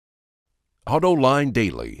AutoLine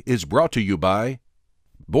Daily is brought to you by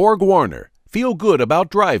Borg Warner, feel good about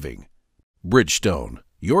driving. Bridgestone,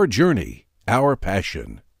 your journey, our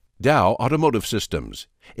passion. Dow Automotive Systems,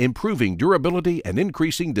 improving durability and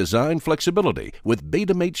increasing design flexibility with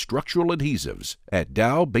Betamate structural adhesives at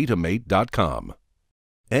dowbetamate.com.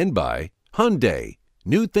 And by Hyundai,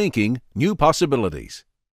 new thinking, new possibilities.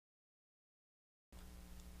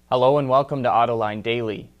 Hello and welcome to AutoLine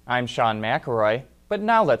Daily. I'm Sean McElroy, but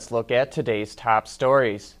now let's look at today's top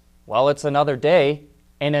stories. Well, it's another day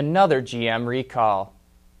and another GM recall.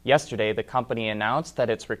 Yesterday, the company announced that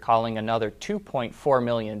it's recalling another 2.4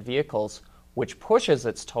 million vehicles, which pushes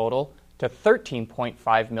its total to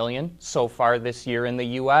 13.5 million so far this year in the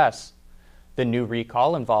U.S. The new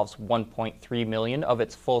recall involves 1.3 million of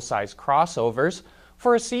its full-size crossovers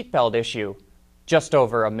for a seatbelt issue, just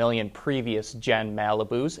over a million previous gen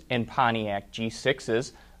Malibus and Pontiac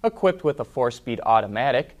G6s equipped with a 4-speed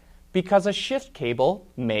automatic because a shift cable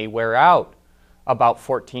may wear out, about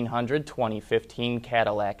 1,400 2015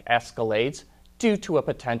 Cadillac Escalades due to a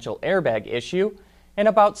potential airbag issue, and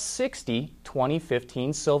about 60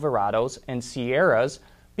 2015 Silverados and Sierras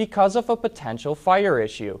because of a potential fire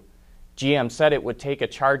issue. GM said it would take a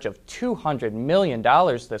charge of $200 million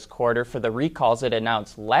this quarter for the recalls it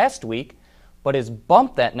announced last week, but has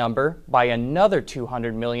bumped that number by another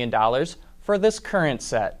 $200 million for this current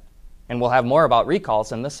set. And we'll have more about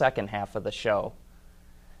recalls in the second half of the show.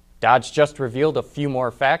 Dodge just revealed a few more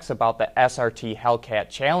facts about the SRT Hellcat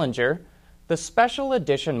Challenger. The special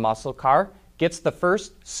edition muscle car gets the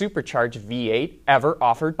first supercharged V8 ever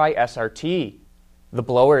offered by SRT. The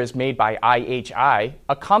blower is made by IHI,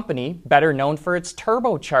 a company better known for its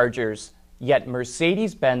turbochargers. Yet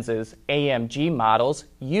Mercedes-Benz's AMG models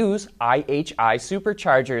use IHI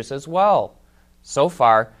superchargers as well. So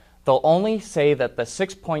far, they'll only say that the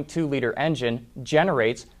 6.2-liter engine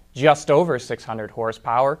generates just over 600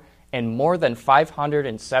 horsepower and more than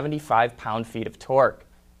 575 pound-feet of torque.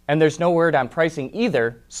 And there's no word on pricing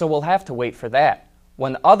either, so we'll have to wait for that.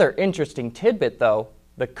 One other interesting tidbit, though,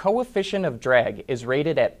 the coefficient of drag is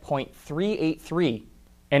rated at 0.383.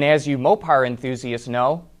 And as you Mopar enthusiasts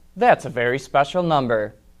know, that's a very special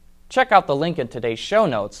number. Check out the link in today's show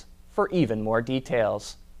notes for even more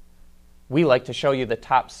details. We like to show you the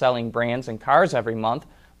top-selling brands and cars every month,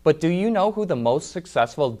 but do you know who the most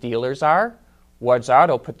successful dealers are? Ward's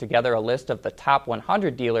Auto put together a list of the top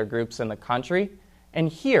 100 dealer groups in the country, and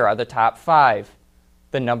here are the top 5.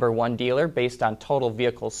 The number 1 dealer based on total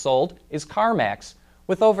vehicles sold is CarMax,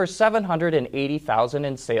 with over 780,000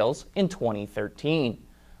 in sales in 2013.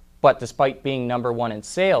 But despite being number 1 in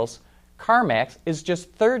sales, CarMax is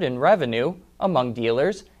just third in revenue among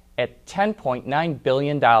dealers at $10.9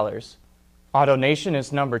 billion. AutoNation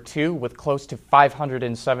is number 2 with close to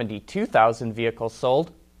 572,000 vehicles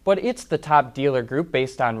sold, but it's the top dealer group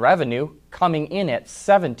based on revenue, coming in at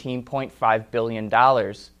 $17.5 billion.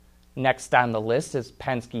 Next on the list is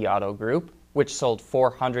Penske Auto Group, which sold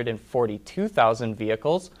 442,000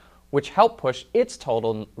 vehicles, which helped push its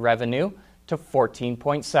total revenue to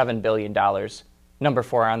 $14.7 billion. Number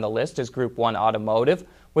 4 on the list is Group 1 Automotive,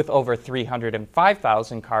 with over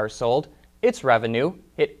 305,000 cars sold. Its revenue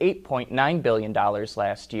hit $8.9 billion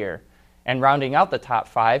last year. And rounding out the top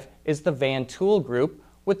 5 is the Van Tool Group,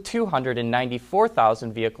 with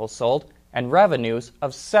 294,000 vehicles sold and revenues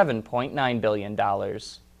of $7.9 billion.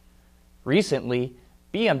 Recently,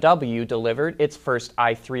 BMW delivered its first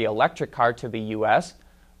i3 electric car to the U.S.,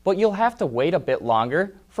 but you'll have to wait a bit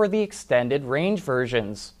longer for the extended range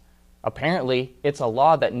versions. Apparently, it's a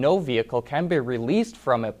law that no vehicle can be released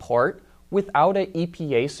from a port without an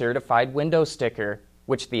EPA-certified window sticker,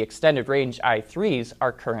 which the extended range i3s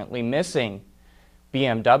are currently missing.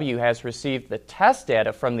 BMW has received the test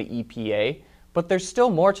data from the EPA, but there's still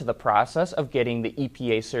more to the process of getting the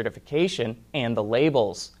EPA certification and the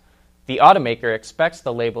labels. The automaker expects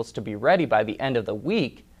the labels to be ready by the end of the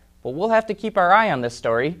week, but we'll have to keep our eye on this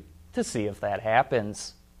story to see if that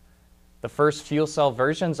happens. The first fuel cell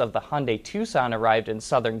versions of the Hyundai Tucson arrived in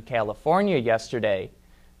Southern California yesterday.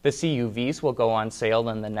 The CUVs will go on sale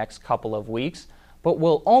in the next couple of weeks, but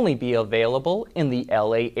will only be available in the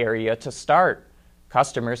LA area to start.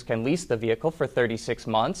 Customers can lease the vehicle for 36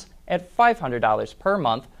 months at $500 per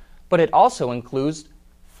month, but it also includes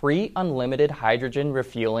free unlimited hydrogen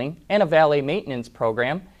refueling and a valet maintenance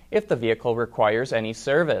program if the vehicle requires any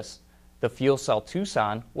service. The fuel cell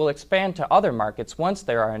Tucson will expand to other markets once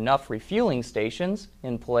there are enough refueling stations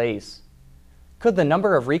in place. Could the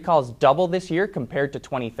number of recalls double this year compared to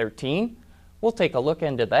 2013? We'll take a look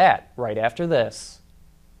into that right after this.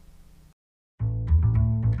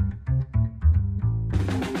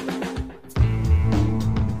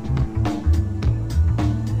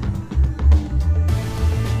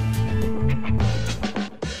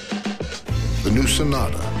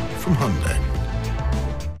 Sonata from Hyundai.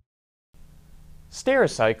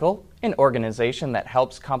 Stericycle, an organization that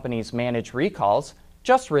helps companies manage recalls,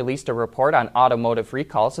 just released a report on automotive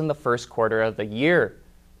recalls in the first quarter of the year.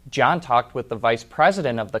 John talked with the vice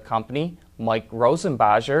president of the company, Mike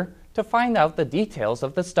Rosenbacher, to find out the details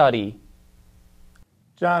of the study.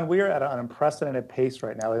 John, we are at an unprecedented pace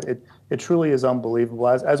right now. It truly is unbelievable.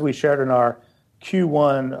 As we shared in our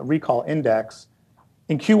Q1 recall index,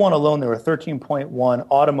 in Q1 alone, there were 13.1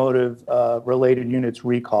 automotive-related units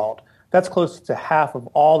recalled. That's close to half of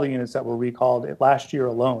all the units that were recalled last year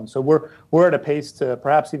alone. So we're at a pace to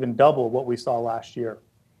perhaps even double what we saw last year.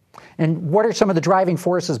 And what are some of the driving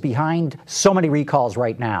forces behind so many recalls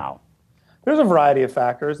right now? There's a variety of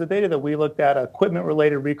factors. The data that we looked at,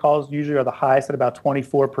 equipment-related recalls usually are the highest at about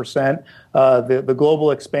 24%. The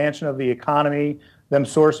global expansion of the economy, them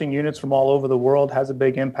sourcing units from all over the world has a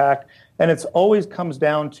big impact. And it always comes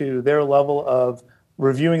down to their level of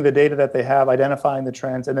reviewing the data that they have, identifying the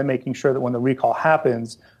trends, and then making sure that when the recall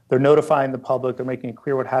happens, they're notifying the public, they're making it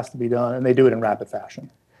clear what has to be done, and they do it in rapid fashion.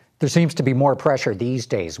 There seems to be more pressure these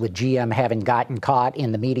days with GM having gotten caught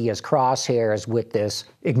in the media's crosshairs with this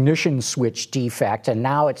ignition switch defect, and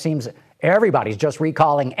now it seems everybody's just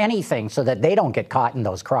recalling anything so that they don't get caught in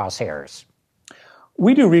those crosshairs.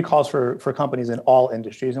 We do recalls for companies in all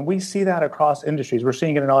industries, and we see that across industries. We're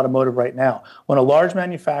seeing it in automotive right now. When a large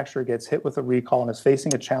manufacturer gets hit with a recall and is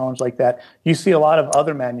facing a challenge like that, you see a lot of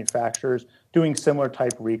other manufacturers doing similar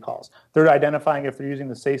type recalls. They're identifying if they're using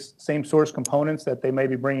the same source components that they may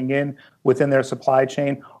be bringing in within their supply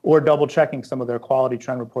chain, or double checking some of their quality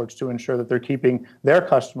trend reports to ensure that they're keeping their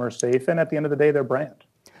customers safe and, at the end of the day, their brand.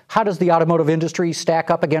 How does the automotive industry stack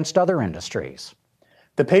up against other industries?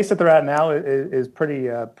 The pace that they're at now is pretty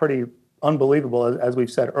unbelievable, as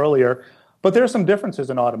we've said earlier. But there are some differences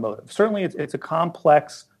in automotive. Certainly, it's a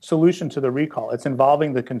complex solution to the recall. It's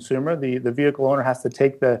involving the consumer. The vehicle owner has to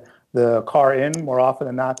take the car in more often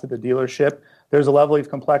than not to the dealership. There's a level of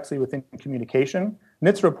complexity within communication.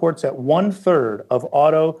 NHTSA reports that 1/3 of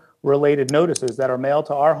auto-related notices that are mailed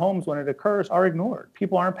to our homes when it occurs are ignored.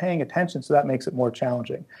 People aren't paying attention, so that makes it more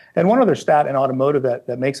challenging. And one other stat in automotive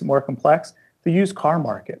that makes it more complex: the used car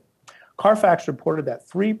market. Carfax reported that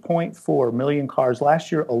 3.4 million cars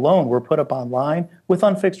last year alone were put up online with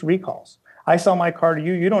unfixed recalls. I sell my car to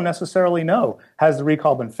you, you don't necessarily know, has the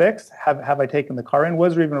recall been fixed? Have I taken the car in?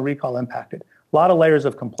 Was there even a recall impacted? A lot of layers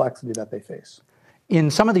of complexity that they face.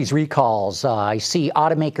 In some of these recalls, I see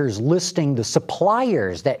automakers listing the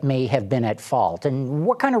suppliers that may have been at fault. And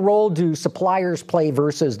what kind of role do suppliers play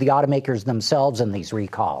versus the automakers themselves in these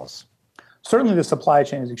recalls? Certainly, the supply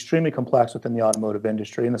chain is extremely complex within the automotive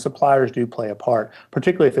industry, and the suppliers do play a part,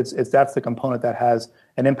 particularly if that's the component that has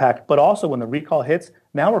an impact. But also, when the recall hits,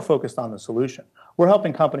 now we're focused on the solution. We're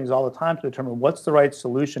helping companies all the time to determine what's the right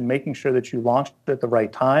solution, making sure that you launch it at the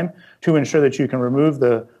right time to ensure that you can remove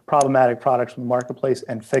the problematic products from the marketplace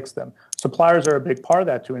and fix them. Suppliers are a big part of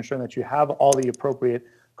that to ensure that you have all the appropriate,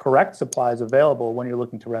 correct supplies available when you're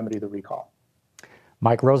looking to remedy the recall.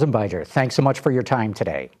 Mike Rosenbacher, thanks so much for your time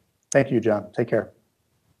today. Thank you, John. Take care.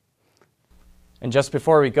 And just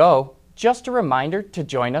before we go, just a reminder to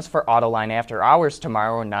join us for Autoline After Hours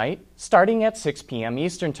tomorrow night, starting at 6 p.m.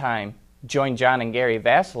 Eastern Time. Join John and Gary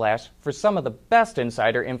Vasilash for some of the best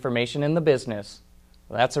insider information in the business.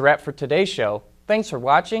 Well, that's a wrap for today's show. Thanks for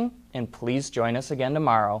watching, and please join us again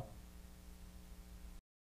tomorrow.